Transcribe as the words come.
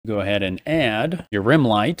Go ahead and add your rim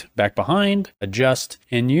light back behind, adjust,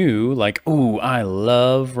 and you like, ooh, I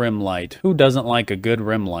love rim light. Who doesn't like a good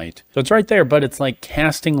rim light? So it's right there, but it's like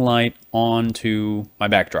casting light onto my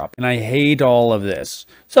backdrop. And I hate all of this.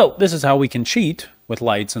 So this is how we can cheat with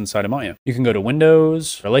lights inside of Maya. You can go to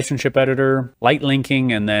Windows, Relationship Editor, Light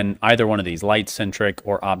Linking, and then either one of these, Light Centric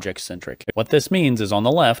or Object Centric. What this means is on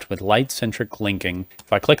the left with Light Centric Linking,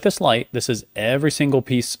 if I click this light, this is every single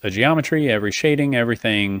piece of geometry, every shading,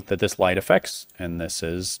 everything that this light affects, and this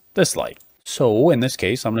is this light. So in this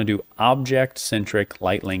case, I'm going to do Object Centric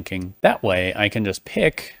Light Linking. That way I can just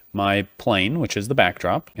pick my plane, which is the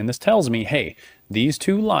backdrop, and this tells me, hey, these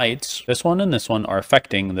two lights, this one and this one, are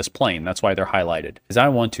affecting this plane. That's why they're highlighted. Is I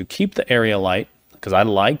want to keep the area light because I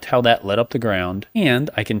liked how that lit up the ground, and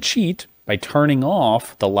I can cheat by turning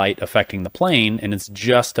off the light affecting the plane, and it's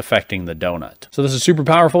just affecting the donut. So this is super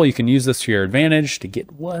powerful. You can use this to your advantage to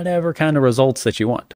get whatever kind of results that you want.